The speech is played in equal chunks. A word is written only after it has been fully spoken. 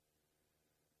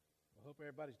Hope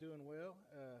everybody's doing well.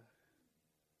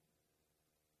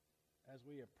 As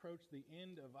we approach the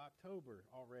end of October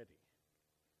already,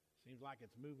 seems like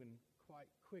it's moving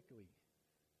quite quickly,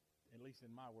 at least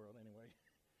in my world anyway.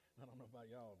 I don't know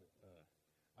about y'all, but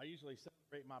I usually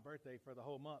celebrate my birthday for the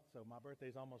whole month, so my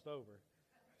birthday's almost over.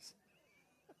 This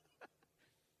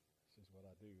is what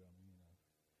I do.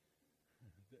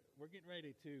 We're getting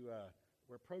ready to.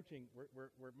 We're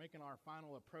making our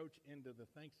final approach into the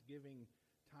Thanksgiving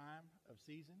time of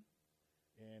season,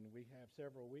 and we have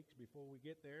several weeks before we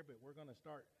get there, but we're going to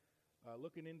start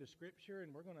looking into Scripture,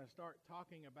 and we're going to start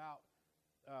talking about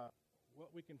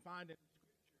what we can find in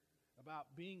Scripture about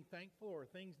being thankful, or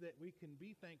things that we can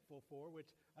be thankful for,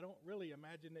 which I don't really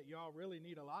imagine that y'all really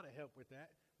need a lot of help with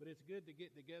that, but it's good to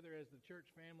get together as the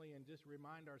church family and just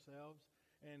remind ourselves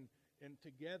and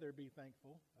together be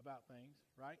thankful about things,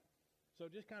 right? So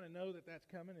just kind of know that that's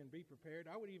coming and be prepared.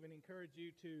 I would even encourage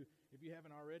you to, if you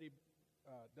haven't already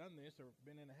done this or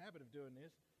been in the habit of doing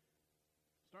this,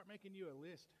 start making you a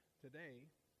list today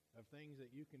of things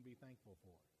that you can be thankful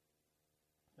for.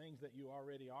 Things that you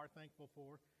already are thankful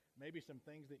for. Maybe some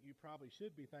things that you probably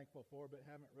should be thankful for but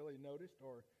haven't really noticed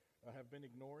or have been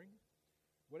ignoring.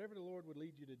 Whatever the Lord would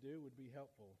lead you to do would be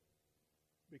helpful.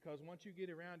 Because once you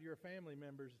get around your family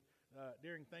members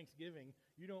during Thanksgiving,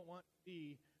 you don't want to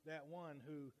be that one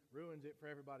who ruins it for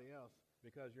everybody else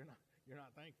because you're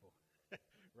not thankful,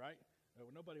 right?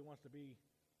 Nobody really wants to be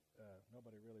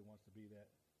that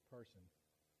person.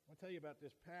 I want to tell you about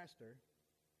this pastor.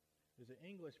 There's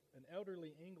an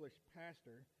elderly English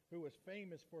pastor who was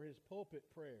famous for his pulpit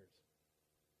prayers.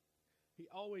 He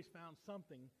always found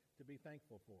something to be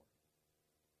thankful for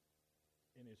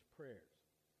in his prayers,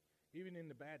 even in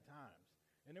the bad times.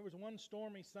 And there was one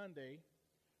stormy Sunday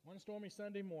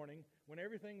morning when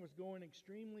everything was going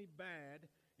extremely bad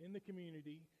in the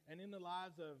community and in the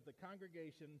lives of the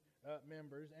congregation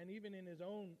members and even in his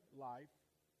own life.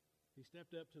 He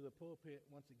stepped up to the pulpit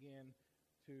once again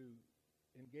to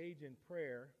engage in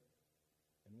prayer,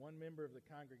 and one member of the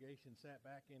congregation sat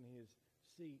back in his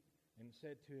seat and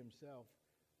said to himself,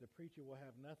 "The preacher will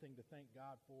have nothing to thank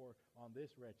God for on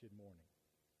this wretched morning."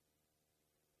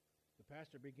 The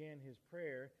pastor began his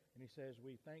prayer, and he says,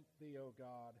 "We thank thee, O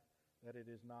God, that it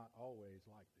is not always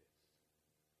like this."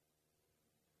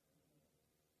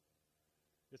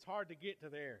 It's hard to get to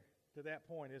that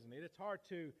point, isn't it? It's hard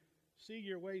to see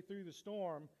your way through the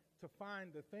storm to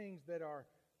find the things that are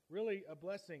really a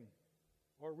blessing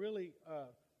or really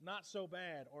not so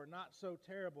bad or not so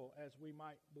terrible as we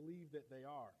might believe that they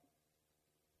are.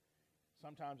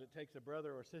 Sometimes it takes a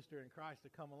brother or sister in Christ to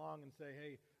come along and say,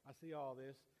 "Hey, I see all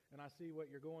this, and I see what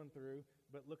you're going through,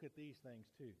 but look at these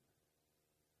things too."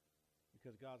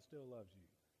 Because God still loves you,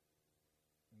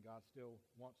 and God still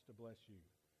wants to bless you,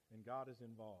 and God is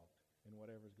involved in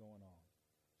whatever's going on.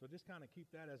 So just kind of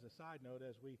keep that as a side note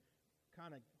as we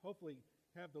kind of hopefully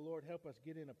have the Lord help us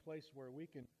get in a place where we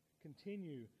can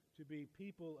continue to be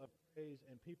people of praise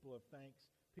and people of thanks,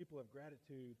 people of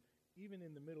gratitude, even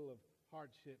in the middle of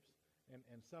hardships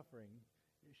and suffering,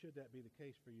 should that be the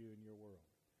case for you in your world,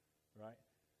 right?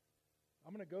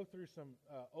 I'm going to go through some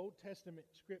Old Testament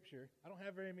scripture. I don't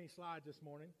have very many slides this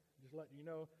morning, just letting you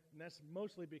know, and that's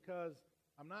mostly because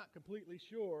I'm not completely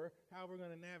sure how we're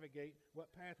going to navigate,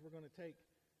 what path we're going to take.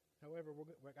 However,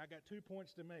 I got 2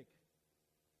 points to make.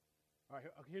 All right,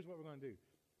 here's what we're going to do.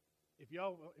 If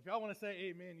y'all want to say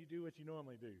amen, you do what you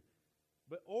normally do.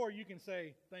 Or you can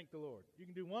say, "Thank the Lord." You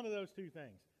can do one of those two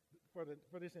things for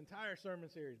this entire sermon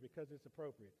series because it's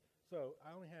appropriate. So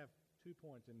I only have 2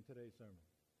 points in today's sermon.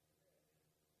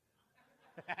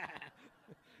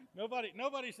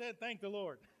 Nobody said thank the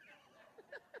Lord.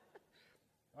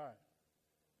 All right.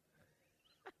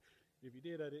 If you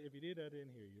did, I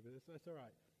didn't hear you, but that's all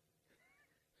right.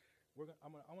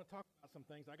 I'm going to talk about some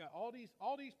things. I got all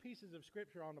these pieces of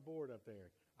scripture on the board up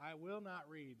there. I will not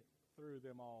read through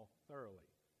them all thoroughly.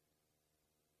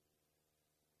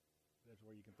 That's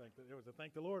where you can think that there was a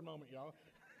thank the Lord moment, y'all.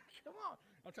 Come on.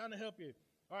 I'm trying to help you.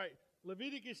 All right.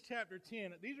 Leviticus chapter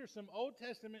 10. These are some Old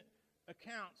Testament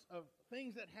accounts of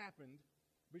things that happened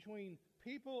between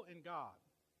people and God.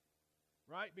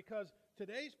 Right? Because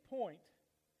today's point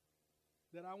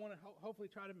that I want to hopefully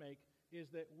try to make is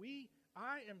that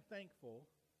I am thankful,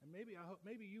 and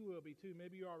maybe you will be too,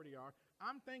 maybe you already are.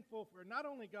 I'm thankful for not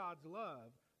only God's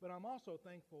love, but I'm also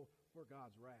thankful for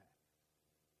God's wrath.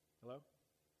 Hello?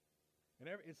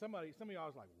 And some of y'all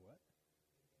is like, "What?"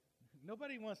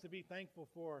 Nobody wants to be thankful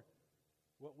for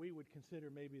what we would consider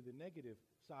maybe the negative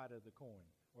side of the coin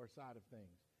or side of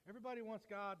things. Everybody wants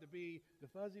God to be the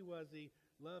fuzzy-wuzzy,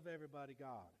 love everybody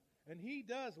God. And He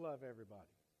does love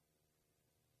everybody.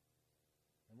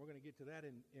 And we're going to get to that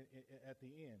at the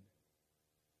end.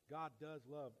 God does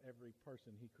love every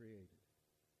person he created.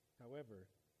 However,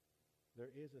 there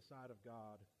is a side of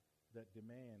God that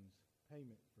demands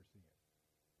payment for sin.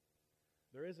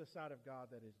 There is a side of God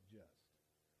that is just.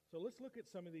 So let's look at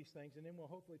some of these things, and then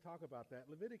we'll hopefully talk about that.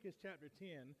 Leviticus chapter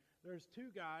 10, there's two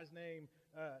guys named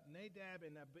Nadab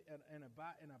and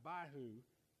Abihu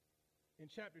in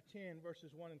chapter 10,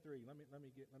 verses 1 and 3. Let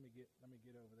me get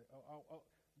over there.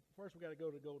 First we got to go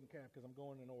to the golden calf because I'm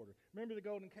going in order. Remember the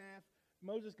golden calf?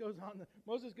 Moses goes on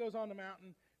the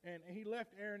mountain, and he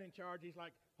left Aaron in charge. He's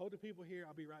like, hold the people here,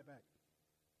 I'll be right back.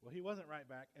 Well, he wasn't right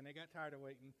back, and they got tired of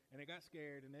waiting, and they got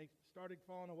scared, and they started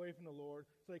falling away from the Lord.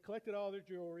 So they collected all their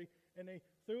jewelry, and they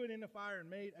threw it in the fire and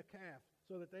made a calf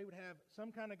so that they would have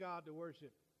some kind of God to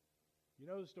worship. You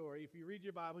know the story. If you read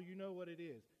your Bible, you know what it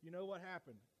is. You know what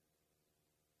happened.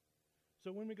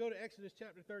 So when we go to Exodus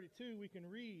chapter 32, we can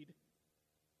read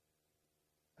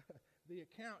the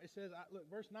account. It says, look,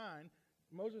 verse 9,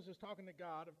 Moses is talking to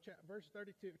God. Verse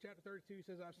 32, chapter 32, he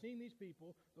says, I've seen these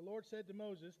people, the Lord said to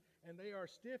Moses, and they are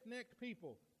stiff-necked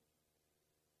people.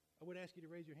 I would ask you to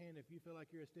raise your hand if you feel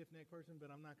like you're a stiff-necked person, but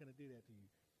I'm not going to do that to you.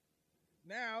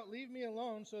 Now, leave me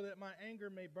alone so that my anger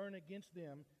may burn against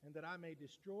them and that I may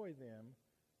destroy them.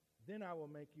 Then I will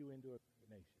make you into a great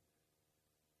nation.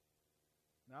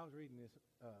 Now, I was reading this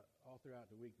all throughout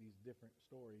the week, these different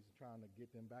stories, trying to get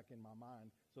them back in my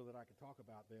mind so that I could talk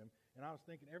about them. And I was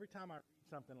thinking, every time I read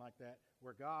something like that,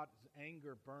 where God's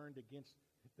anger burned against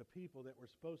the people that were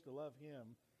supposed to love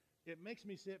him, it makes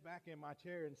me sit back in my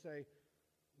chair and say,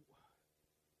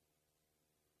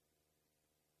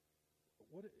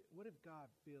 what if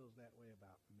God feels that way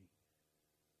about me?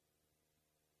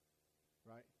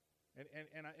 Right?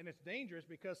 And it's dangerous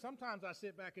because sometimes I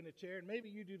sit back in the chair, and maybe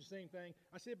you do the same thing.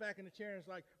 I sit back in the chair and it's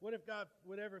like, what if God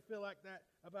would ever feel like that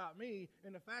about me?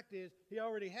 And the fact is, he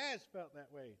already has felt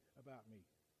that way about me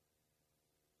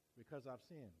because I've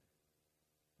sinned.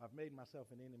 I've made myself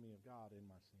an enemy of God in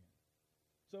my sin.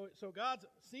 So God's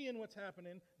seeing what's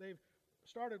happening. They've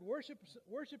started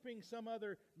worshiping some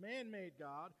other man-made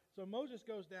God. So Moses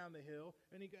goes down the hill,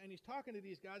 and he's talking to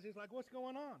these guys. He's like, what's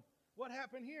going on? What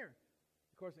happened here?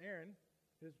 Of course, Aaron,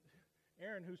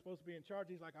 who's supposed to be in charge,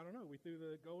 he's like, I don't know. We threw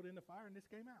the gold in the fire, and this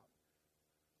came out.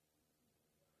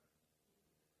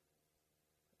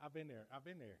 I've been there. I've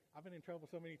been in trouble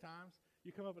so many times.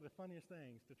 You come up with the funniest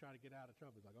things to try to get out of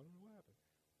trouble. It's like, I don't know what happened.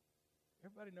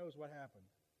 Everybody knows what happened.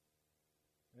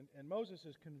 And Moses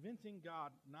is convincing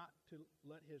God not to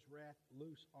let his wrath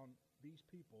loose on these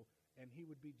people, and he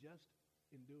would be just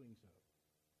in doing so.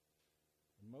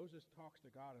 And Moses talks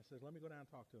to God and says, let me go down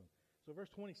and talk to him. So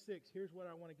verse 26, here's what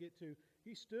I want to get to.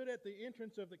 He stood at the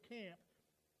entrance of the camp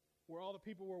where all the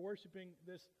people were worshiping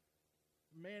this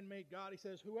man-made God. He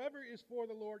says, whoever is for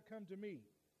the Lord, come to me.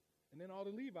 And then all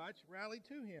the Levites rallied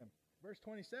to him. Verse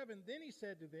 27, then he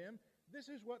said to them, this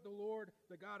is what the Lord,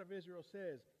 the God of Israel,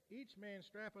 says. Each man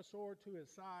strap a sword to his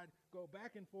side, go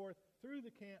back and forth through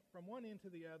the camp from one end to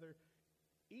the other,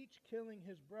 each killing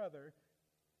his brother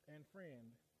and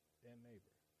friend and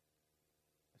neighbor.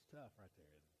 That's tough right there,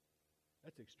 isn't it?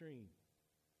 That's extreme.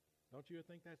 Don't you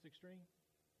think that's extreme?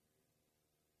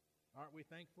 Aren't we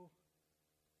thankful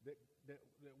that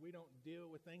we don't deal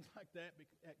with things like that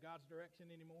at God's direction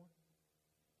anymore?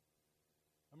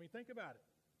 I mean, think about it.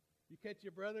 You catch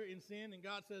your brother in sin and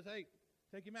God says, hey,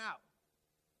 take him out.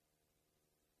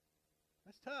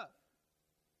 That's tough.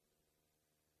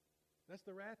 That's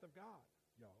the wrath of God,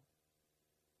 y'all.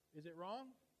 Is it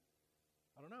wrong?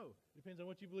 I don't know. Depends on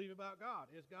what you believe about God.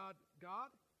 Is God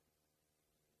God?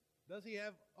 Does he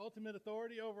have ultimate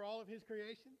authority over all of his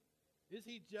creation? Is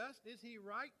he just? Is he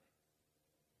right?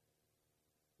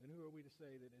 Then who are we to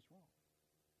say that it's wrong?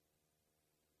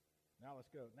 Now let's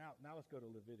go. Now let's go to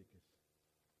Leviticus.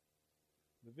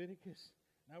 Leviticus.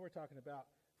 Now we're talking about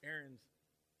Aaron's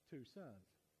two sons.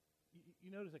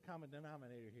 You notice a common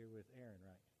denominator here with Aaron,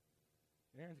 right?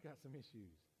 Aaron's got some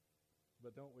issues,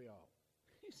 but don't we all?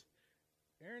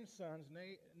 Aaron's sons,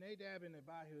 Nadab and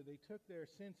Abihu, they took their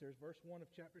censers, verse 1 of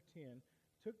chapter 10,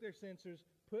 took their censers,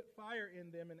 put fire in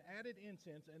them, and added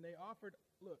incense, and they offered,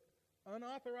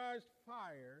 unauthorized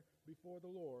fire before the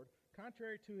Lord,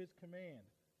 contrary to his command,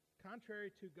 contrary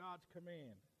to God's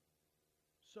command.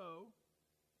 So,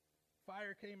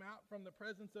 fire came out from the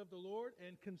presence of the Lord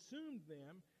and consumed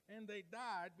them, and they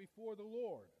died before the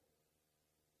Lord.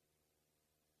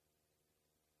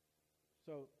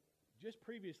 So, just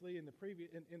previously in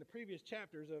the previous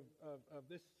chapters of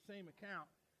this same account,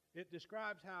 it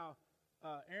describes how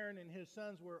Aaron and his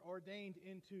sons were ordained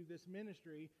into this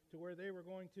ministry to where they were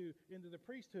going into the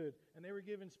priesthood, and they were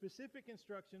given specific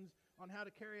instructions on how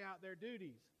to carry out their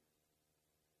duties.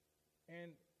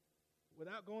 And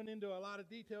without going into a lot of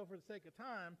detail for the sake of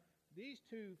time, these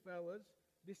two fellas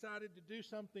decided to do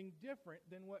something different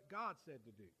than what God said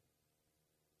to do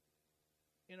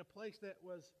in a place that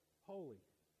was holy,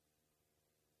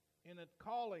 in a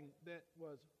calling that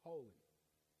was holy.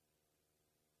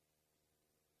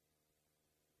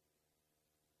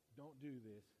 Don't do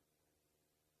this,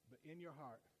 but in your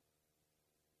heart,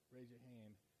 raise your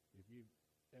hand if you've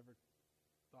ever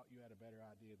thought you had a better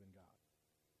idea than God.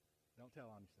 Don't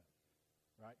tell on yourself,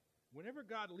 right? Whenever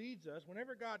God leads us,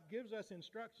 whenever God gives us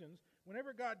instructions,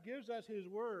 whenever God gives us His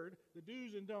word, the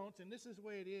do's and don'ts, and this is the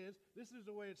way it is, this is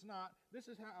the way it's not, this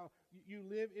is how you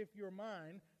live if you're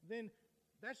mine, then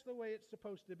that's the way it's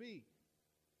supposed to be.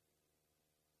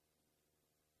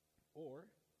 Or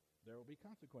there will be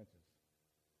consequences.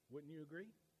 Wouldn't you agree?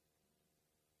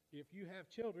 If you have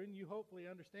children, you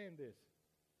hopefully understand this.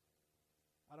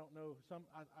 I don't know,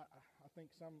 I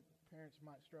think some parents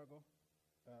might struggle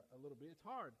a little bit. It's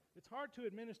hard. It's hard to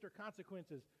administer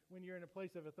consequences when you're in a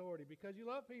place of authority because you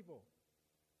love people.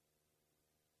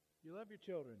 You love your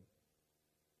children.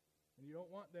 And you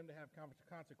don't want them to have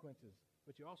consequences,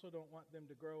 but you also don't want them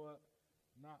to grow up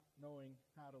not knowing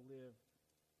how to live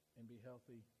and be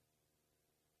healthy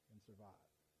and survive.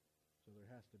 So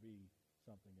there has to be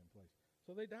something in place.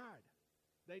 So they died.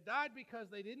 They died because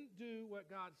they didn't do what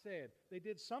God said. They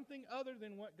did something other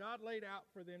than what God laid out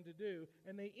for them to do,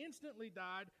 and they instantly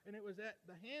died, and it was at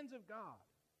the hands of God.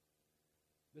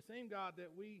 The same God that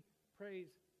we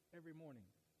praise every morning,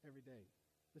 every day.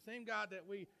 The same God that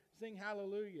we sing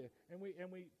hallelujah, and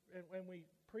we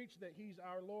preach that He's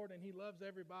our Lord and He loves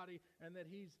everybody, and that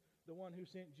He's the one who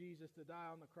sent Jesus to die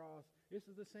on the cross. This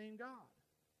is the same God.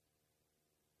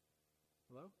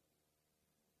 Hello?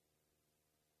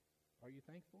 Are you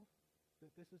thankful that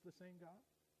this is the same God?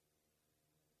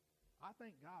 I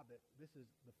thank God that this is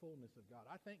the fullness of God.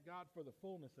 I thank God for the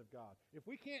fullness of God. If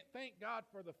we can't thank God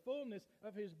for the fullness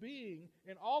of His being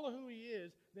and all of who He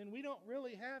is, then we don't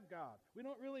really have God. We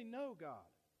don't really know God.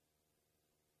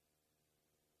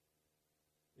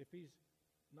 If He's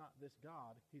not this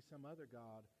God, He's some other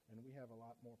God, and we have a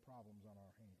lot more problems on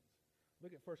our hands.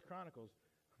 Look at 1 Chronicles.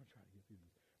 I'm going to try to get through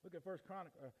these. Look at 1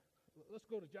 Chronicles. Let's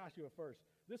go to Joshua first.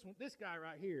 This guy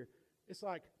right here, it's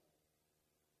like,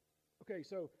 okay,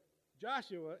 so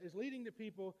Joshua is leading the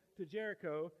people to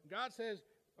Jericho. God says,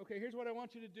 okay, here's what I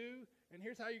want you to do, and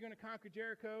here's how you're going to conquer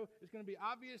Jericho. It's going to be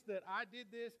obvious that I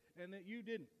did this and that you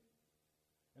didn't.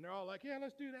 And they're all like, yeah,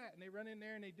 let's do that. And they run in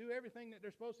there and they do everything that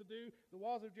they're supposed to do. The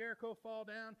walls of Jericho fall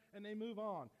down and they move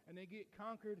on. And they get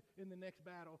conquered in the next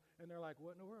battle. And they're like,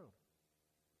 what in the world?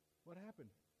 What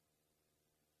happened?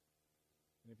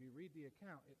 And if you read the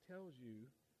account, it tells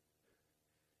you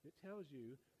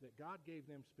that God gave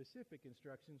them specific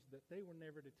instructions that they were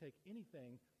never to take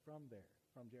anything from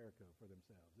Jericho for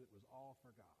themselves. It was all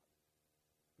for God.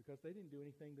 Because they didn't do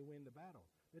anything to win the battle.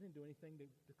 They didn't do anything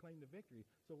to claim the victory.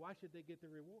 So why should they get the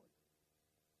reward?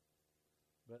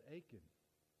 But Achan,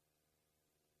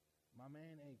 my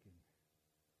man Achan,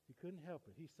 he couldn't help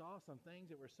it. He saw some things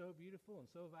that were so beautiful and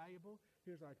so valuable.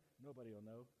 He was like, nobody will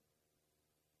know.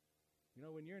 You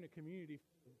know, when you're in a community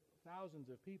of thousands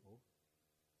of people,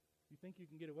 you think you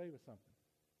can get away with something.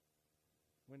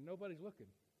 When nobody's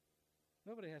looking.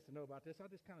 Nobody has to know about this.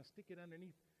 I'll just kind of stick it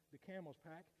underneath the camel's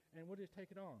pack, and we'll just take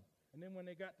it on. And then when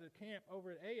they got to the camp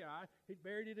over at Ai, he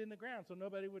buried it in the ground so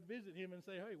nobody would visit him and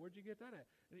say, hey, where'd you get that at?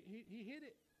 He hid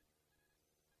it.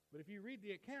 But if you read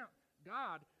the account,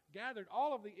 God gathered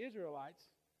all of the Israelites,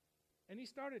 and He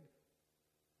started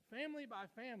family by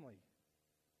family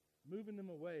moving them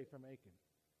away from Achan.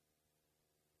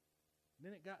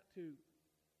 Then it got to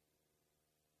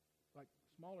like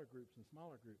smaller groups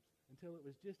until it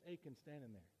was just Achan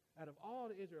standing there. Out of all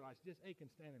the Israelites, just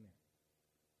Achan standing there.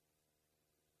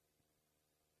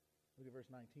 Look at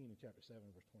verse 19 in chapter 7,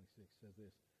 verse 26 says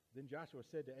this. Then Joshua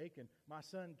said to Achan, my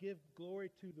son, give glory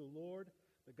to the Lord,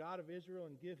 the God of Israel,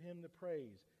 and give Him the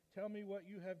praise. Tell me what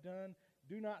you have done.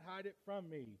 Do not hide it from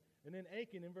me. And then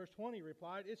Achan in verse 20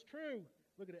 replied, it's true.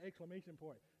 Look at the exclamation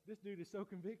point. This dude is so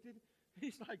convicted.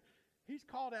 He's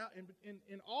called out.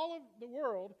 In all of the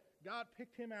world, God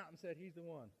picked him out and said, he's the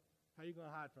one. How are you going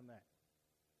to hide from that?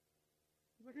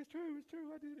 He's like, it's true,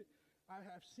 I did it. I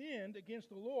have sinned against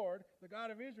the Lord, the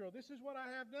God of Israel. This is what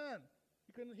I have done.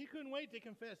 He couldn't wait to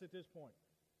confess at this point.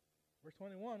 Verse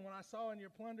 21, when I saw in the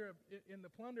plunder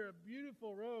a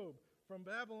beautiful robe from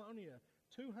Babylonia,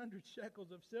 200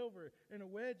 shekels of silver and a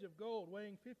wedge of gold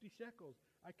weighing 50 shekels,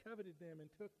 I coveted them and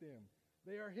took them.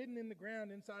 They are hidden in the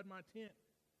ground inside my tent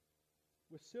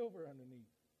with silver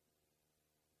underneath.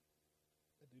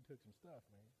 That dude took some stuff,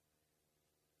 man.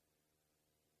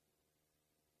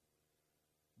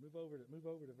 Move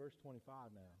over to verse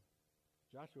 25 now.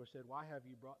 Joshua said, "Why have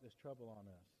you brought this trouble on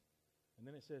us?" And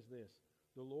then it says this,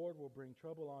 "The Lord will bring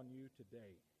trouble on you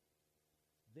today."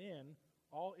 Then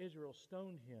all Israel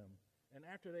stoned him, and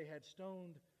after they had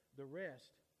stoned the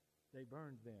rest, they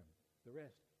burned them. The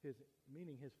rest,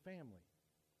 meaning his family,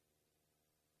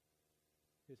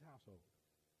 his household.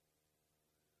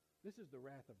 This is the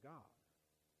wrath of God.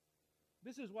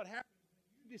 This is what happens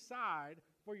when you decide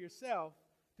for yourself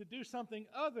to do something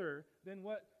other than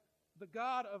what the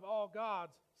God of all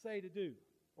gods say to do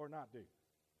or not do.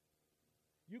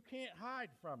 You can't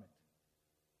hide from it.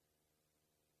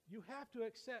 You have to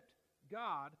accept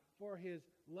God for his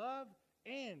love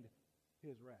and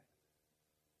his wrath,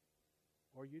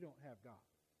 or you don't have God.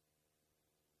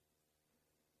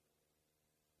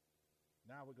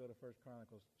 Now we go to 1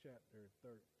 Chronicles chapter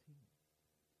 13.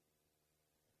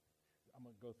 I'm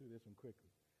going to go through this one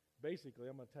quickly. Basically,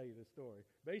 I'm going to tell you this story.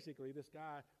 Basically, this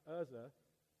guy, Uzzah,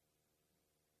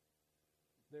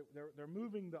 they're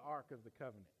moving the Ark of the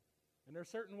Covenant. And there are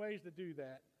certain ways to do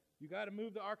that. You got to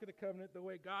move the Ark of the Covenant the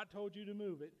way God told you to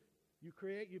move it. You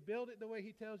build it the way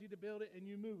he tells you to build it, and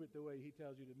you move it the way he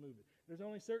tells you to move it. There's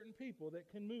only certain people that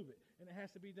can move it, and it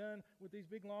has to be done with these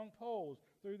big long poles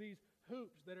through these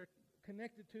hoops that are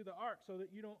connected to the ark so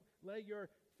that you don't lay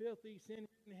your filthy,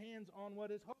 sin-ridden hands on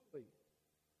what is holy.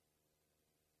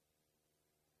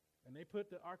 And they put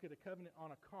the Ark of the Covenant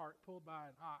on a cart pulled by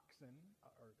an oxen,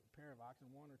 or a pair of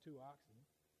oxen, one or two oxen.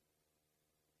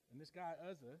 And this guy,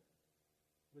 Uzzah,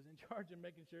 was in charge of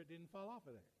making sure it didn't fall off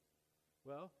of there.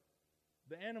 Well,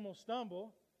 the animals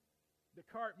stumble, the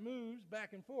cart moves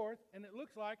back and forth, and it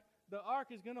looks like the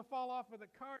ark is going to fall off of the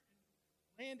cart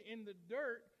and land in the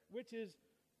dirt, which is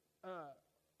a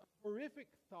horrific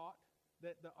thought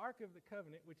that the Ark of the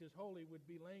Covenant, which is holy, would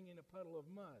be laying in a puddle of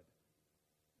mud.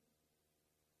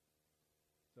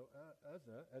 So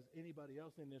Uzzah, as anybody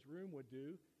else in this room would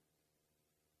do,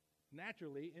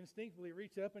 naturally, instinctively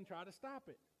reach up and try to stop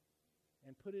it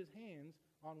and put his hands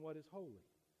on what is holy.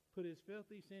 Put his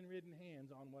filthy, sin-ridden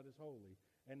hands on what is holy.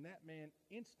 And that man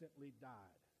instantly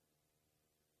died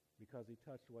because he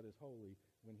touched what is holy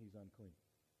when he's unclean.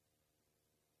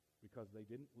 Because they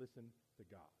didn't listen to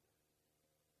God.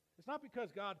 It's not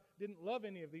because God didn't love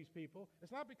any of these people.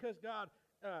 It's not because God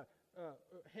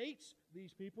hates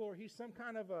these people or he's some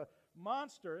kind of a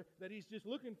monster that he's just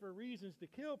looking for reasons to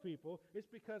kill people. It's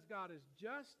because God is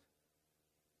just.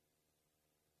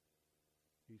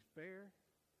 He's fair.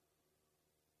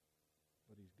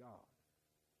 But he's God.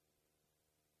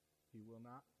 He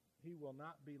will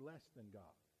not be less than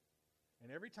God.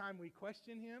 And every time we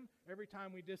question him, every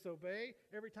time we disobey,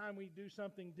 every time we do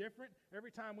something different,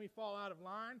 every time we fall out of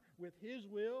line with his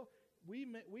will,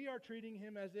 we are treating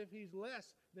him as if he's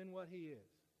less than what he is.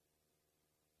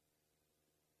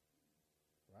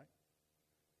 Right?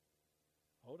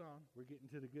 Hold on. We're getting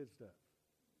to the good stuff.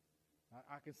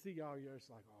 I can see y'all, you're just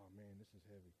like, oh man, this is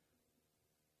heavy.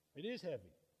 It is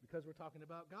heavy because we're talking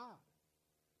about God.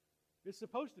 It's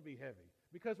supposed to be heavy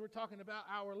because we're talking about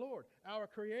our Lord, our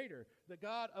Creator, the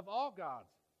God of all gods,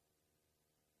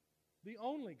 the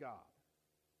only God.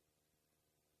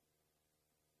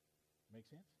 Make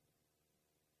sense?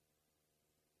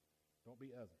 Don't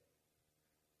be Uzzah.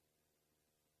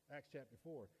 Acts chapter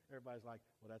 4. Everybody's like,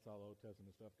 well, that's all Old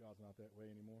Testament stuff. God's not that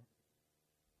way anymore.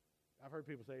 I've heard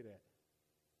people say that.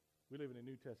 We live in the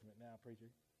New Testament now, preacher.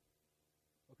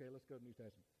 Okay, let's go to New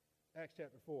Testament. Acts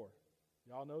chapter 4.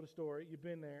 Y'all know the story. You've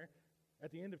been there.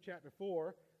 At the end of chapter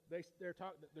 4,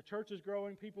 the church is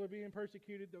growing. People are being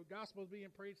persecuted. The gospel is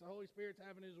being preached. The Holy Spirit's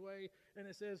having his way. And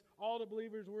it says all the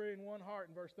believers were in one heart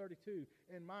in verse 32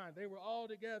 in mind. They were all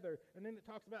together. And then it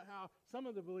talks about how some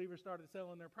of the believers started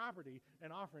selling their property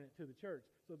and offering it to the church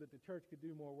so that the church could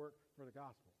do more work for the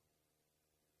gospel.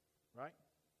 Right?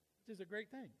 Which is a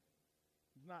great thing.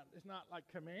 It's not like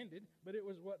commanded, but it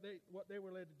was what they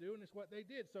were led to do, and it's what they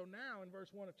did. So now in verse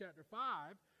 1 of chapter 5,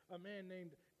 a man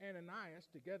named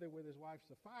Ananias, together with his wife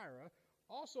Sapphira,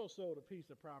 also sold a piece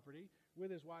of property.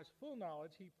 With his wife's full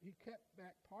knowledge, he kept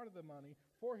back part of the money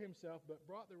for himself, but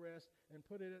brought the rest and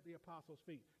put it at the apostles'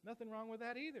 feet. Nothing wrong with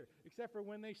that either, except for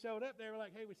when they showed up, they were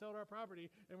like, hey, we sold our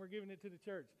property, and we're giving it to the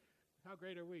church. How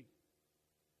great are we?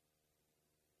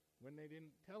 When they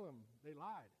didn't tell them, they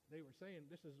lied. They were saying,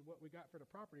 this is what we got for the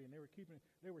property, and they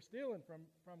were stealing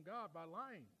from God by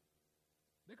lying.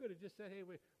 They could have just said, hey,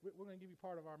 we're going to give you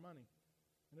part of our money,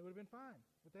 and it would have been fine,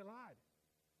 but they lied.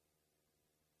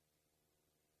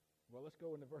 Well, let's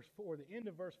go into verse 4. The end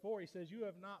of verse 4, he says, you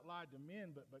have not lied to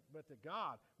men, but to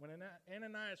God. When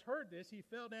Ananias heard this, he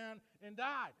fell down and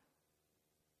died.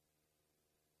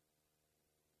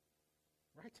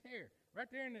 right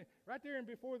there and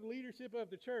before the leadership of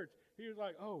the church. He was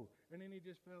like, oh, and then he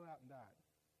just fell out and died.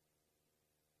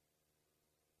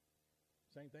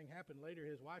 Same thing happened later.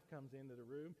 His wife comes into the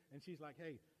room, and she's like,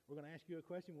 hey, we're going to ask you a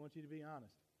question. We want you to be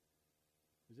honest.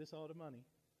 Is this all the money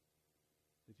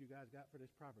that you guys got for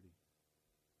this property?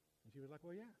 And she was like,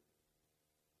 well, yeah.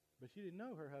 But she didn't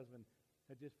know her husband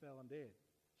had just fallen dead.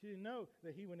 She didn't know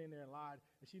that he went in there and lied.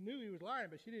 And she knew he was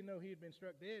lying, but she didn't know he had been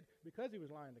struck dead because he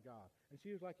was lying to God. And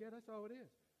she was like, yeah, that's all it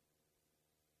is.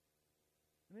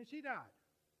 And then she died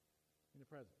in the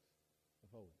presence of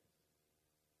holiness.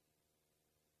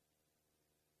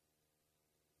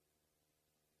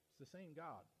 It's the same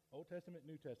God. Old Testament,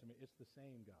 New Testament, it's the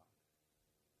same God.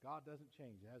 God doesn't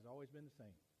change. It has always been the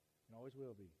same and always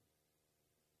will be.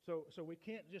 So we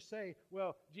can't just say,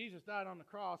 well, Jesus died on the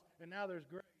cross and now there's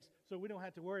grace, so we don't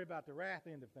have to worry about the wrath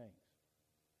end of things.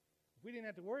 If we didn't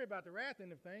have to worry about the wrath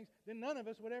end of things, then none of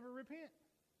us would ever repent.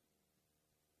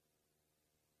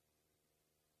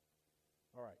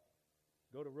 All right,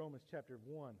 go to Romans chapter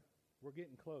 1. We're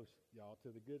getting close, y'all, to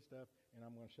the good stuff, and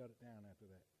I'm going to shut it down after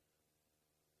that.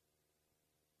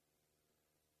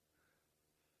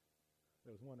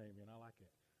 There was one amen. I like it.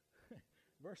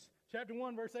 Chapter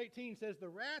 1, verse 18 says, the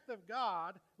wrath of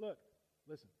God,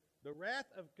 listen, the wrath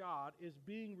of God is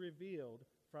being revealed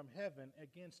from heaven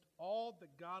against all the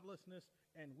godlessness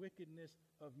and wickedness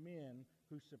of men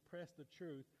who suppress the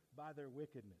truth by their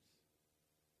wickedness.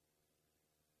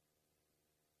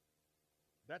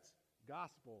 That's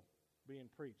gospel being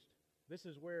preached. This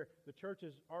is where the church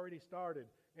has already started,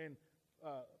 and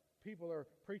people are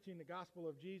preaching the gospel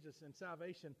of Jesus and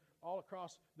salvation all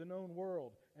across the known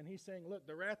world. And he's saying, look,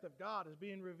 the wrath of God is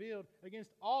being revealed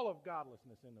against all of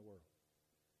godlessness in the world.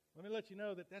 Let me let you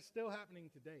know that that's still happening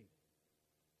today.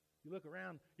 You look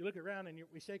around and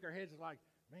we shake our heads like,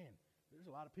 man, there's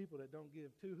a lot of people that don't give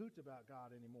two hoots about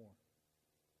God anymore.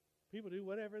 People do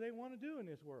whatever they want to do in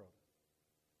this world.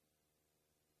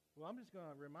 Well, I'm just going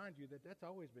to remind you that that's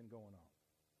always been going on.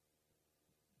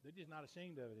 They're just not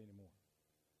ashamed of it anymore.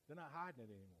 They're not hiding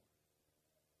it anymore.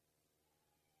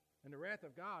 And the wrath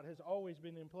of God has always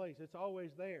been in place. It's always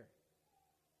there.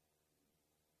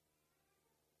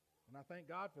 And I thank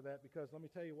God for that, because let me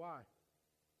tell you why.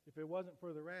 If it wasn't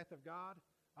for the wrath of God,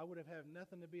 I would have had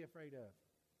nothing to be afraid of.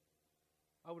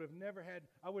 I would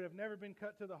have never been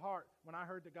cut to the heart when I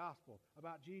heard the gospel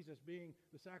about Jesus being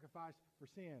the sacrifice for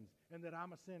sins and that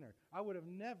I'm a sinner. I would have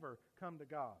never come to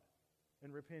God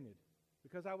and repented,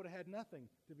 because I would have had nothing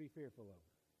to be fearful of.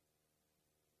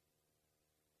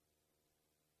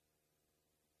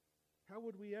 How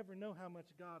would we ever know how much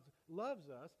God loves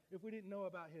us if we didn't know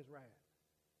about his wrath?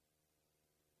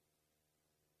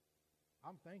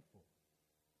 I'm thankful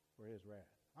for his wrath.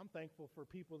 I'm thankful for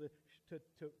people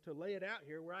to lay it out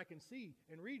here where I can see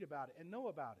and read about it and know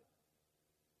about it.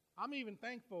 I'm even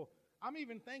thankful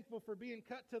for being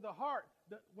cut to the heart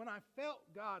that when I felt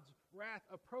God's wrath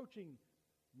approaching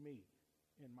me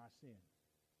in my sin.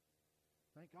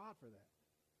 Thank God for that.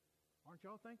 Aren't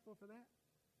y'all thankful for that?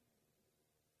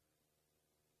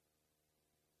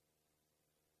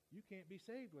 You can't be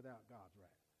saved without God's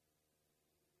wrath.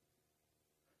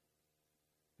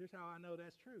 Here's how I know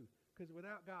that's true. Because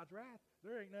without God's wrath,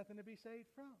 there ain't nothing to be saved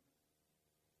from.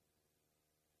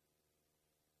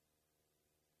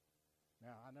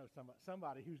 Now, I know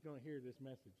somebody who's going to hear this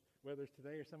message, whether it's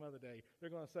today or some other day,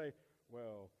 they're going to say,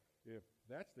 well, if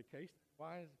that's the case,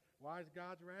 why does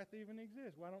God's wrath even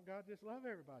exist? Why don't God just love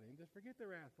everybody and just forget the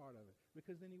wrath part of it?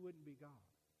 Because then he wouldn't be God.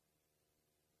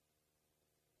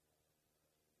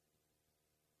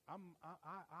 I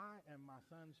am my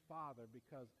son's father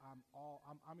because I'm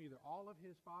either all of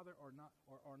his father or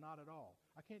not at all.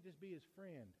 I can't just be his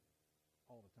friend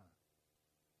all the time.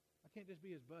 I can't just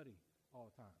be his buddy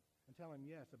all the time and tell him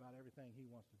yes about everything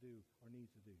he wants to do or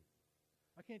needs to do.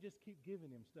 I can't just keep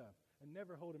giving him stuff and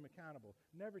never hold him accountable,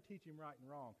 never teach him right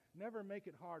and wrong, never make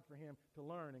it hard for him to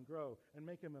learn and grow and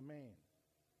make him a man.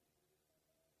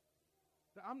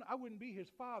 I wouldn't be his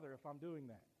father if I'm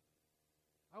doing that.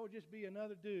 I would just be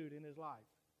another dude in his life.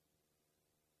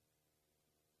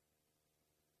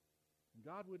 And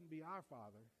God wouldn't be our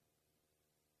Father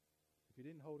if he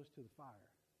didn't hold us to the fire.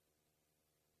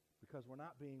 Because we're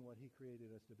not being what he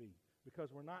created us to be.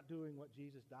 Because we're not doing what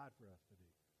Jesus died for us to do.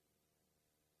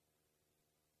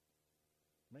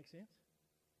 Make sense?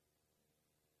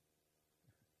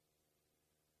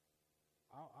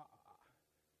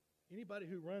 Anybody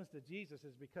who runs to Jesus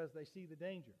is because they see the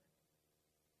danger.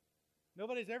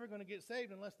 Nobody's ever going to get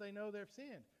saved unless they know they've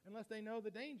sinned, unless they know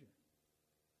the danger.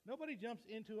 Nobody jumps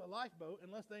into a lifeboat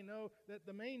unless they know that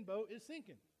the main boat is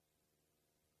sinking.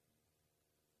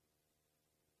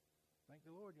 Thank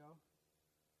Thank the Lord, y'all.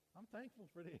 I'm thankful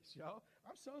for this, y'all.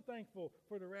 I'm so thankful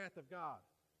for the wrath of God.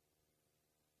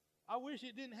 I wish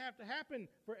it didn't have to happen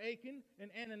for Achan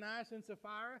and Ananias and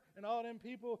Sapphira and all them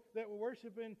people that were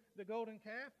worshiping the golden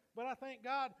calf, but I thank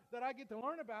God that I get to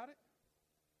learn about it.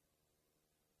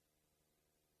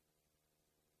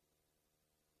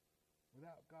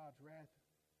 Without God's wrath,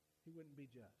 he wouldn't be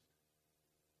just.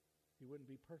 He wouldn't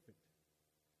be perfect.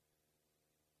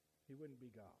 He wouldn't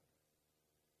be God.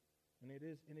 And it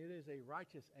is a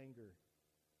righteous anger.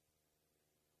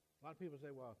 A lot of people say,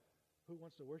 well, who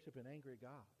wants to worship an angry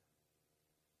God?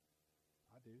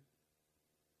 I do.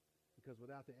 Because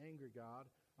without the angry God,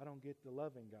 I don't get the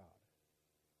loving God.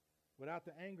 Without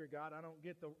the angry God, I don't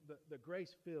get the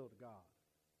grace-filled God.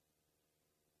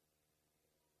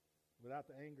 Without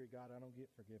the angry God, I don't get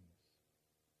forgiveness.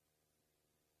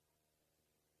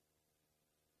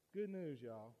 Good news,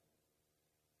 y'all.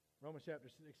 Romans chapter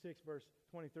 6, verse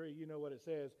 23, you know what it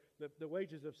says. The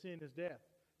wages of sin is death.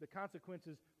 The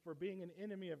consequences for being an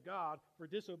enemy of God, for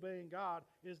disobeying God,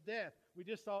 is death. We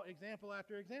just saw example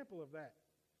after example of that.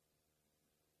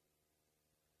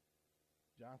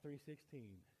 John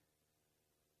 3:16.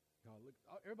 God, look,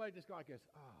 everybody just go like this.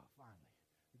 Oh, finally.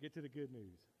 We get to the good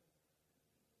news.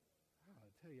 Oh,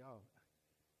 I tell y'all,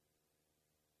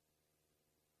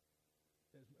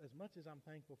 as much as I'm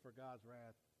thankful for God's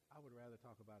wrath, I would rather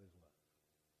talk about his love.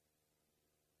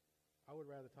 I would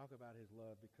rather talk about his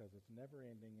love because it's never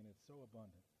ending and it's so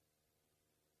abundant.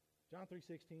 John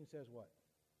 3:16 says what?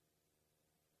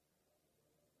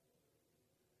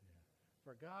 Yeah.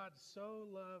 For God so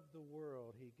loved the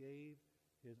world, he gave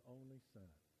his only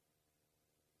son.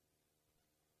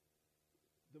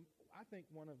 I think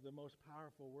one of the most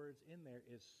powerful words in there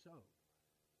is so.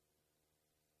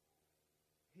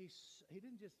 He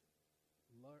didn't just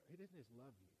love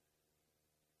you.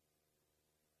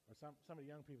 Or some of the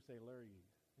young people say lure you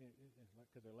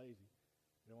because they're lazy.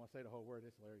 They don't want to say the whole word,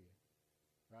 it's lure you.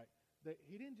 Right?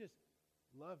 He didn't just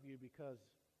love you because,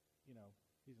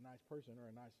 he's a nice person or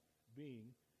a nice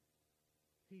being.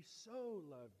 He so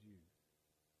loved you.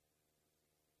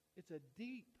 It's a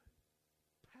deep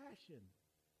passion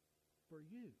for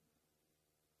you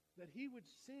that he would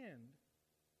send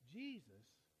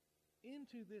Jesus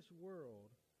into this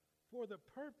world for the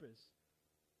purpose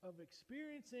of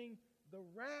experiencing the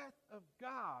wrath of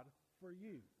God for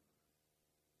you.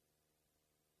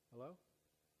 Hello?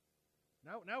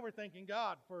 Now we're thanking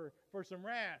God for some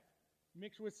wrath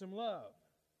mixed with some love.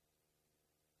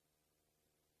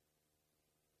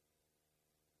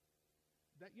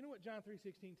 You know what John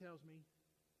 3:16 tells me?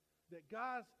 That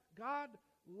God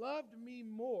loved me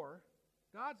more.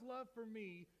 God's love for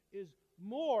me is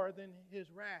more than his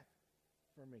wrath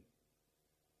for me.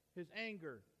 His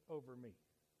anger over me.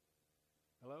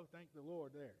 Hello? Thank the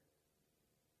Lord there.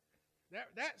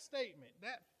 That statement,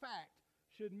 that fact,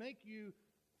 should make you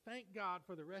thank God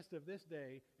for the rest of this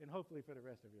day and hopefully for the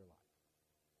rest of your life.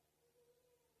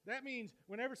 That means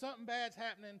whenever something bad's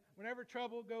happening, whenever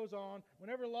trouble goes on,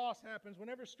 whenever loss happens,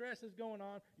 whenever stress is going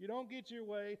on, you don't get your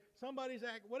way, somebody's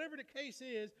acting, whatever the case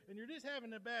is, and you're just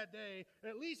having a bad day,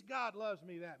 at least God loves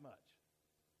me that much.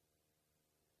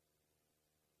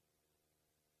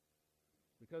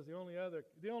 Because the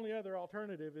only other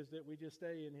alternative is that we just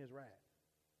stay in his wrath.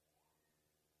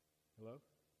 Hello?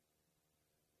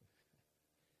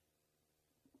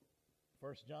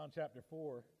 1 John chapter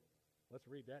 4. Let's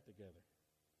read that together.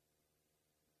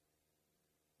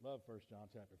 Love 1 John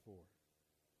chapter 4.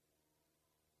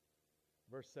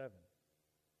 Verse 7.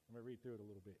 I'm going to read through it a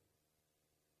little bit.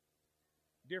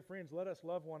 Dear friends, let us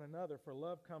love one another, for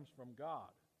love comes from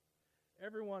God.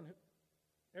 Everyone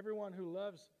who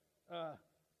loves,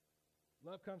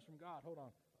 love comes from God. Hold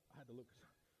on. I had to look.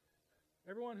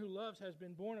 Everyone who loves has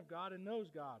been born of God and knows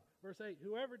God. Verse 8,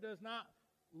 whoever does not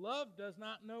love does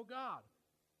not know God,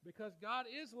 because God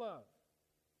is love.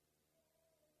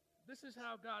 This is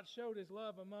how God showed his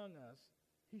love among us.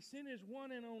 He sent his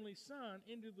one and only Son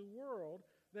into the world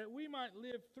that we might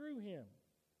live through him.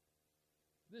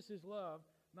 This is love,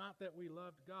 not that we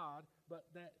loved God, but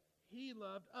that he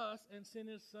loved us and sent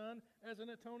his Son as an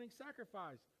atoning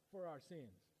sacrifice for our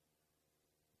sins.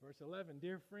 Verse 11,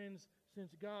 dear friends,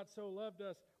 since God so loved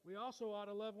us, we also ought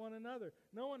to love one another.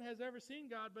 No one has ever seen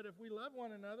God, but if we love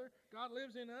one another, God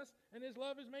lives in us, and his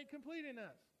love is made complete in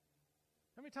us.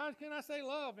 How many times can I say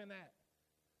love in that?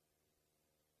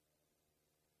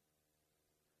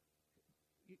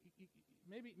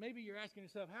 Maybe you're asking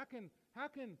yourself, how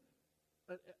can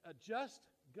a just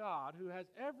God who has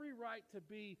every right to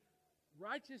be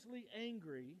righteously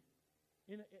angry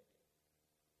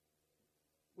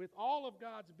with all of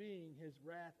God's being, his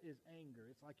wrath is anger.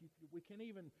 It's like we can't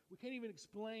even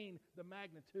explain the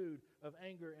magnitude of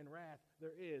anger and wrath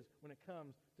there is when it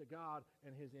comes to God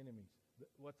and his enemies,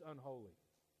 what's unholy.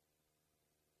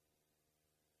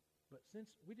 But since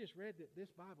we just read that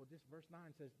this Bible, this verse 9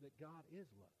 says that God is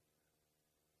love.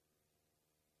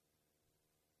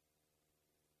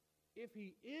 If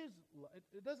he is,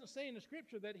 it doesn't say in the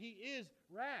scripture that he is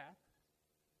wrath.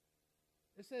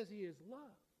 It says he is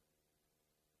love.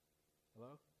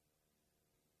 Hello?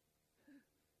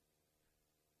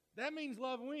 That means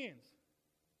love wins.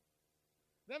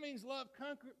 That means love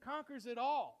conquers it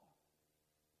all.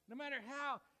 No matter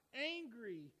how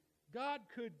angry God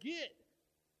could get,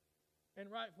 and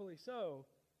rightfully so,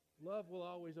 love will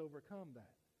always overcome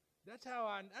that. That's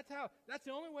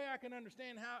the only way I can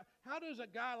understand how does a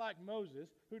guy like Moses,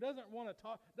 who doesn't want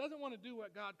to do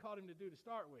what God called him to do to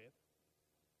start with,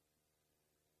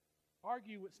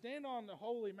 stand on the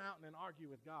holy mountain and argue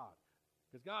with God.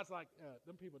 Because God's like,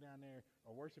 them people down there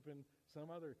are worshiping some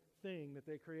other thing that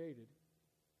they created.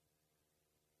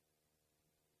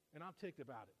 And I'm ticked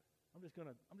about it. I'm just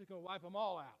gonna wipe them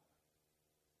all out.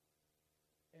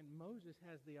 And Moses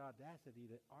has the audacity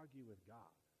to argue with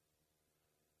God.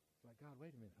 It's like, God,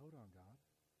 wait a minute, hold on, God.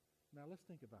 Now let's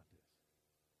think about this.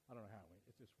 I don't know how it went.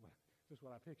 It's just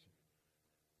what I picture.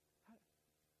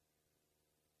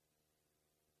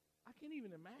 I can't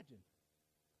even imagine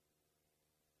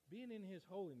being in his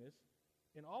holiness,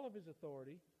 in all of his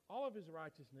authority, all of his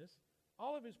righteousness,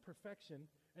 all of his perfection,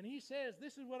 and he says,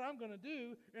 this is what I'm going to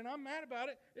do, and I'm mad about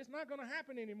it. It's not going to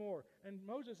happen anymore. And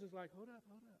Moses is like, hold up.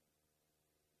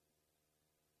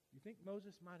 You think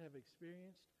Moses might have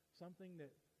experienced something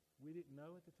that we didn't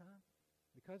know at the time?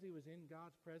 Because he was in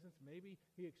God's presence, maybe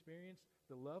he experienced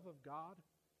the love of God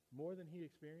more than he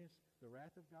experienced the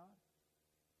wrath of God?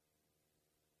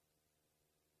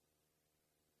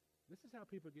 This is how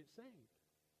people get saved.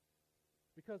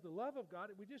 Because the love of God,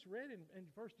 we just read in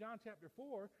 1 John chapter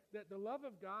 4, that the love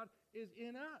of God is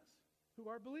in us, who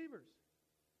are believers.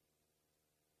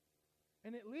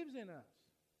 And it lives in us.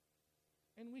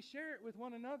 And we share it with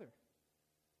one another.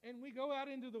 And we go out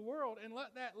into the world and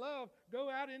let that love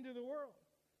go out into the world.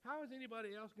 How is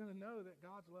anybody else going to know that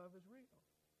God's love is real?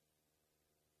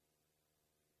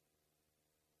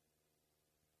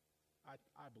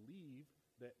 I believe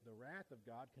that the wrath of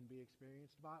God can be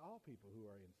experienced by all people who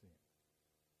are in sin.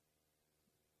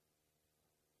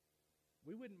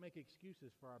 We wouldn't make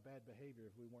excuses for our bad behavior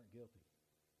if we weren't guilty.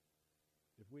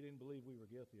 If we didn't believe we were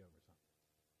guilty over something.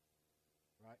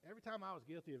 Right? Every time I was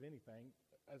guilty of anything,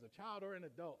 as a child or an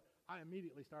adult, I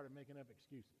immediately started making up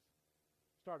excuses.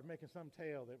 Started making some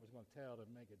tale that was going to tell to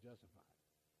make it justified.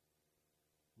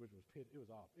 Which was it was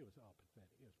all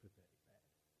pathetic. It was pathetic, man.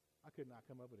 I could not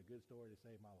come up with a good story to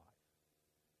save my life.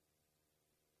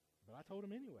 But I told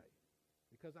him anyway,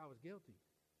 because I was guilty.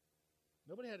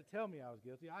 Nobody had to tell me I was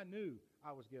guilty. I knew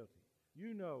I was guilty.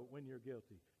 You know when you're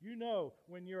guilty. You know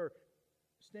when you're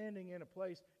standing in a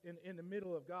place in the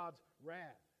middle of God's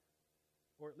wrath,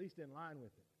 or at least in line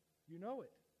with it. You know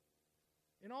it.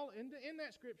 In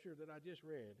that scripture that I just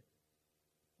read,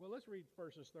 well, let's read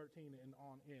verses 13 and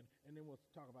on in, and then we'll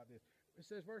talk about this. It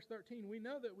says, verse 13, we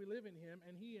know that we live in him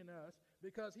and he in us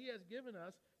because he has given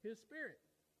us his Spirit.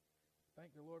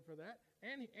 Thank the Lord for that.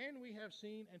 And we have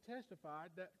seen and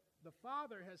testified that the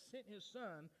Father has sent his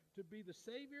Son to be the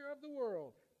Savior of the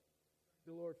world.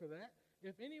 The Lord for that.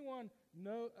 If anyone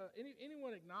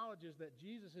acknowledges that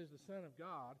Jesus is the Son of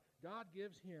God, God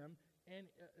gives him and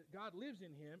God lives in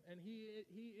him, and he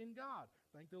in God.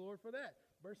 Thank the Lord for that.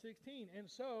 Verse 16, and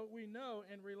so we know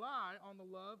and rely on the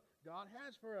love God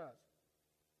has for us.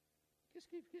 Just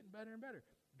keeps getting better and better.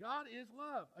 God is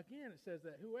love. Again, it says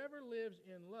that whoever lives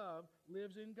in love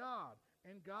lives in God,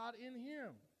 and God in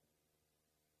him.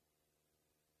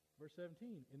 Verse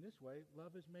 17, in this way,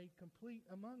 love is made complete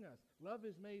among us. Love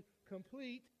is made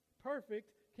complete, perfect,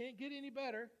 can't get any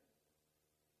better,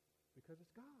 because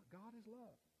it's God. God is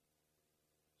love.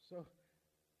 So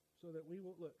that we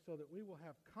will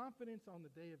have confidence on the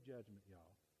day of judgment,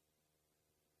 y'all.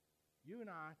 You and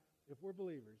I, if we're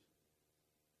believers,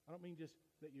 I don't mean just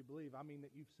that you believe, I mean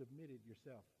that you've submitted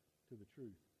yourself to the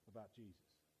truth about Jesus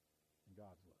and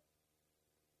God's love.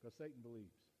 Because Satan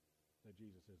believes that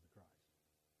Jesus is the Christ.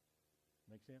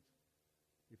 Make sense?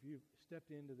 If you've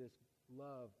stepped into this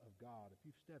love of God, if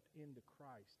you've stepped into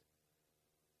Christ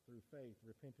through faith,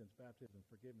 repentance, baptism,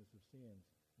 forgiveness of sins,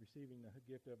 receiving the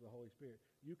gift of the Holy Spirit,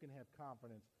 you can have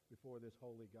confidence before this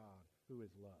holy God who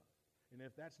is love. And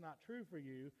if that's not true for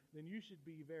you, then you should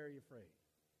be very afraid.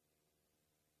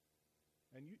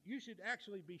 And you should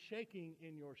actually be shaking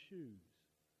in your shoes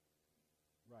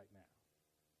right now.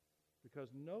 because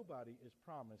nobody is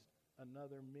promised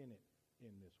another minute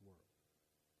in this world.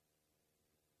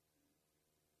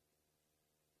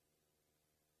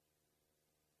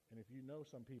 And if you know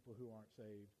some people who aren't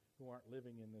saved, who aren't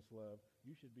living in this love,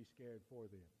 you should be scared for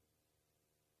them.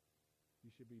 You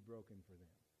should be broken for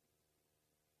them.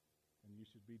 And you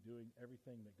should be doing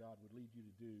everything that God would lead you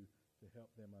to do to help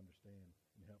them understand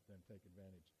and help them take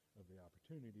advantage of the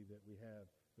opportunity that we have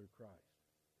through Christ.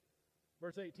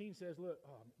 Verse 18 says, look,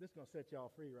 this is going to set y'all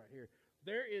free right here.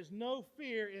 There is no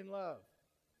fear in love.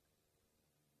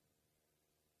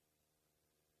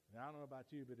 Now, I don't know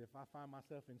about you, but if I find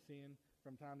myself in sin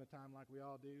from time to time like we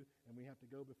all do, and we have to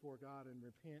go before God and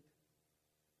repent,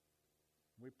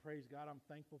 we praise God. I'm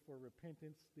thankful for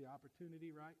repentance, the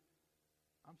opportunity, right?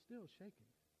 I'm still shaken.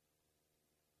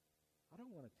 I don't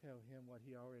want to tell him what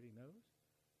he already knows.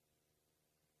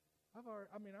 I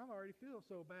already feel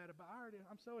so bad about it.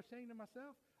 I'm so ashamed of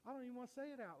myself, I don't even want to say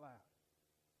it out loud.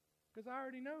 Because I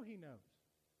already know he knows.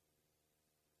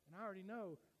 And I already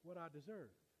know what I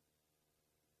deserve.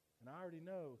 And I already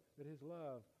know that his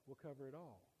love will cover it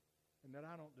all. And that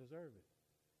I don't deserve it.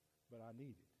 But I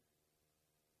need it.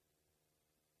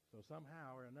 So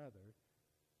somehow or another,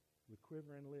 with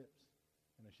quivering lips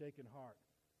and a shaken heart,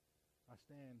 I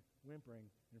stand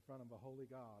whimpering in front of a holy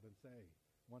God and say,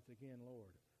 once again,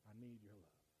 Lord, I need your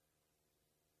love.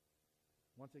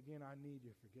 Once again, I need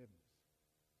your forgiveness.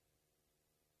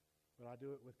 But I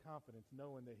do it with confidence,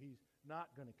 knowing that he's not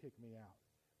going to kick me out.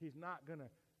 He's not going to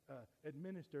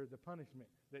administer the punishment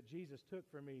that Jesus took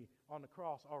for me on the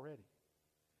cross already.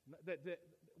 That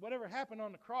whatever happened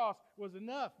on the cross was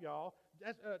enough, y'all.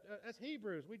 That's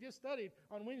Hebrews. We just studied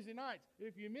on Wednesday nights.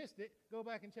 If you missed it, go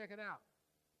back and check it out.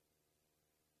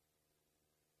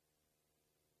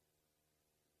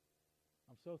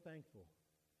 I'm so thankful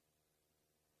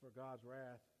for God's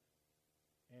wrath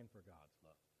and for God's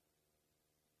love.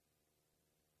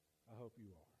 I hope you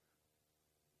are.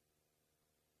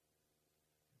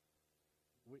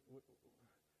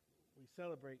 We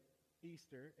celebrate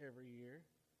Easter every year.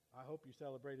 I hope you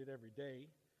celebrate it every day.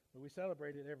 But we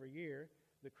celebrate it every year,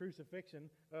 the crucifixion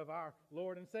of our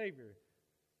Lord and Savior.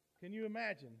 Can you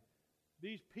imagine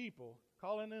these people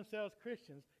calling themselves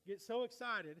Christians get so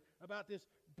excited about this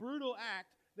brutal act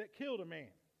that killed a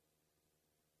man?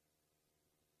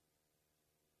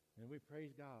 And we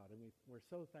praise God, and we're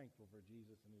so thankful for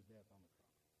Jesus and his death on the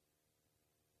cross.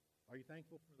 Are you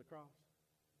thankful for the cross?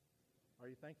 Are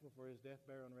you thankful for his death,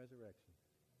 burial, and resurrection?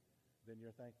 Then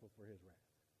you're thankful for his wrath.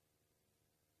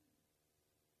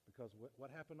 Because what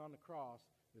happened on the cross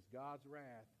is God's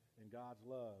wrath and God's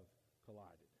love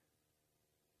collided.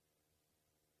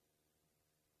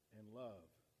 And love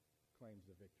claims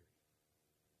the victory.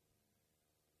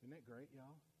 Isn't that great,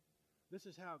 y'all? This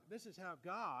is how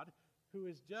God, who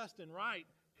is just and right,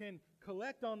 can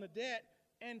collect on the debt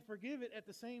and forgive it at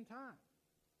the same time.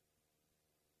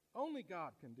 Only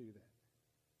God can do that.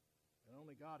 And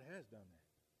only God has done that.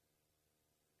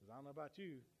 Because I don't know about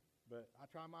you, but I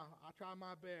try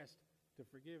my best to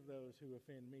forgive those who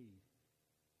offend me.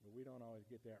 But we don't always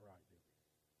get that right, do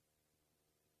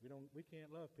we? We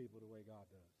can't love people the way God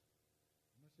does.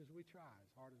 As much as we try,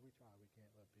 as hard as we try, we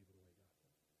can't love people the way God does.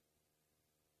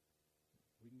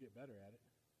 We can get better at it.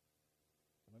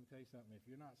 But let me tell you something. If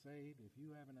you're not saved, if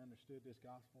you haven't understood this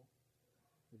gospel,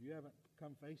 if you haven't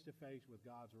come face to face with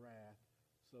God's wrath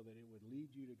so that it would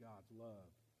lead you to God's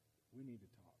love, we need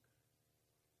to talk.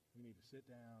 We need to sit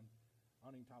down.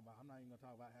 I'm not even going to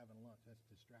talk about having lunch. That's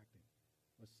distracting.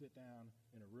 Let's sit down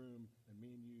in a room, and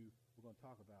me and you, we're going to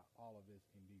talk about all of this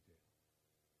in detail.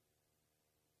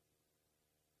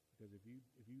 Because if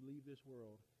you leave this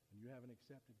world and you haven't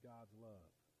accepted God's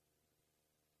love,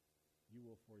 you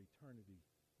will for eternity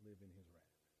live in his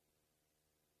wrath.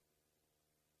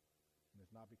 And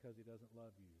it's not because he doesn't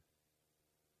love you.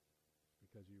 It's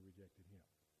because you rejected him.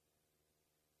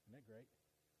 Isn't that great?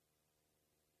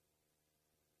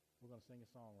 We're going to sing a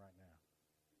song right now.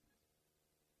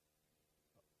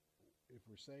 If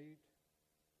we're saved,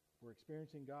 if we're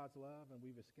experiencing God's love and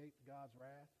we've escaped God's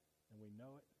wrath and we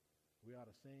know it, we ought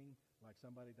to sing like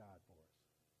somebody died for us.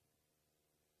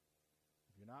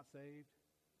 If you're not saved,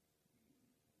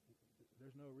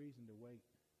 there's no reason to wait.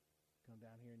 Come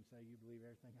down here and say you believe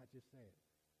everything I just said,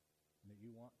 and that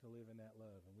you want to live in that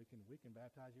love. And we can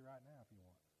baptize you right now if you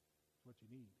want. It's what you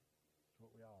need. It's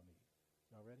what we all need.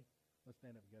 Y'all ready? Let's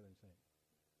stand up together and sing.